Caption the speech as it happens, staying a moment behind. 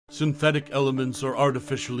Synthetic elements are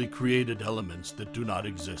artificially created elements that do not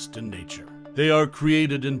exist in nature. They are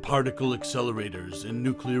created in particle accelerators in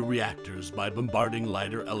nuclear reactors by bombarding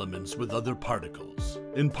lighter elements with other particles.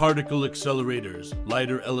 In particle accelerators,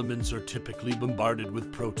 lighter elements are typically bombarded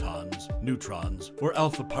with protons, neutrons, or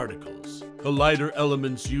alpha particles. The lighter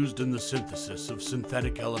elements used in the synthesis of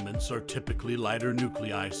synthetic elements are typically lighter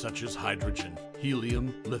nuclei such as hydrogen,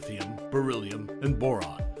 helium, lithium, beryllium, and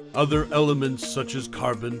boron. Other elements such as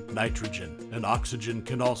carbon, nitrogen, and oxygen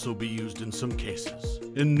can also be used in some cases.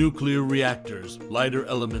 In nuclear reactors, lighter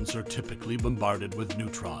elements are typically bombarded with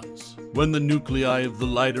neutrons. When the nuclei of the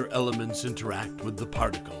lighter elements interact with the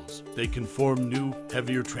particles, they can form new,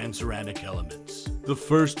 heavier transuranic elements. The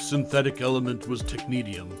first synthetic element was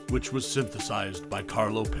technetium, which was synthesized by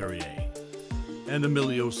Carlo Perrier and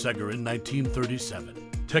Emilio Seger in 1937.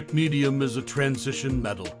 Technetium is a transition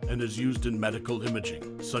metal and is used in medical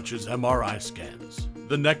imaging, such as MRI scans.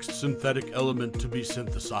 The next synthetic element to be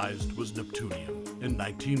synthesized was neptunium in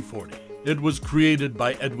 1940. It was created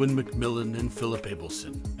by Edwin McMillan and Philip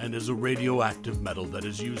Abelson and is a radioactive metal that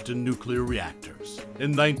is used in nuclear reactors.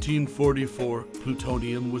 In 1944,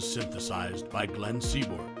 plutonium was synthesized by Glenn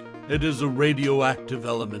Seaborg. It is a radioactive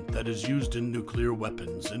element that is used in nuclear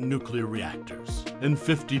weapons and nuclear reactors. In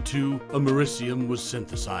 1952, americium was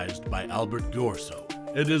synthesized by Albert Ghiorso.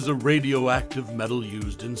 It is a radioactive metal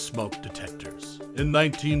used in smoke detectors. In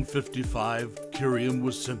 1955, curium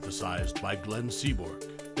was synthesized by Glenn Seaborg.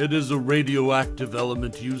 It is a radioactive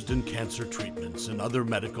element used in cancer treatments and other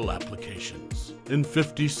medical applications. In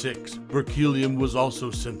 1956, berkelium was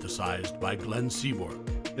also synthesized by Glenn Seaborg.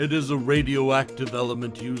 It is a radioactive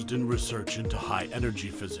element used in research into high-energy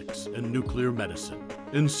physics and nuclear medicine.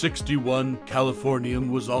 In 1961, californium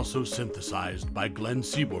was also synthesized by Glenn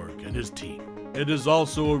Seaborg and his team. It is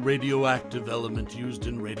also a radioactive element used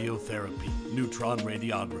in radiotherapy, neutron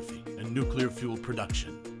radiography, and nuclear fuel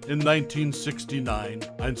production. In 1969,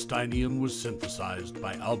 einsteinium was synthesized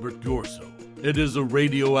by Albert Ghiorso. It is a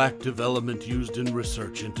radioactive element used in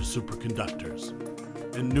research into superconductors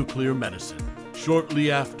and nuclear medicine. Shortly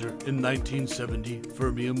after, in 1970,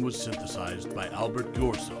 fermium was synthesized by Albert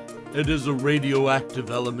Ghiorso. It is a radioactive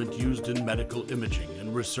element used in medical imaging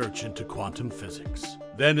and research into quantum physics.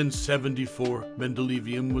 Then in 1974,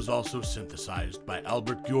 mendelevium was also synthesized by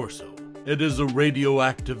Albert Ghiorso. It is a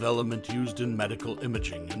radioactive element used in medical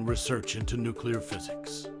imaging and research into nuclear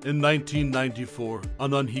physics. In 1994,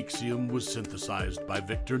 anonhexium was synthesized by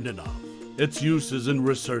Viktor Ninov. Its use is in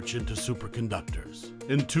research into superconductors.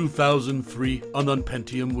 In 2003,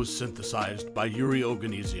 anonpentium was synthesized by Yuri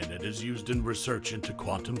Oganesian. It is used in research into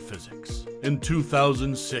quantum physics. In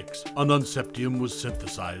 2006, anonseptium was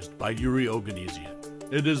synthesized by Yuri Oganesian.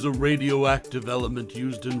 It is a radioactive element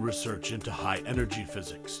used in research into high-energy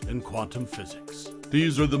physics and quantum physics.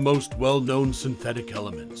 These are the most well-known synthetic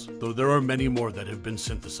elements, though there are many more that have been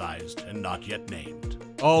synthesized and not yet named.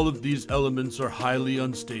 All of these elements are highly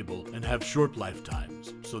unstable and have short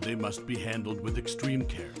lifetimes, so they must be handled with extreme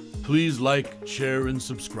care. Please like, share, and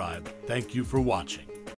subscribe. Thank you for watching.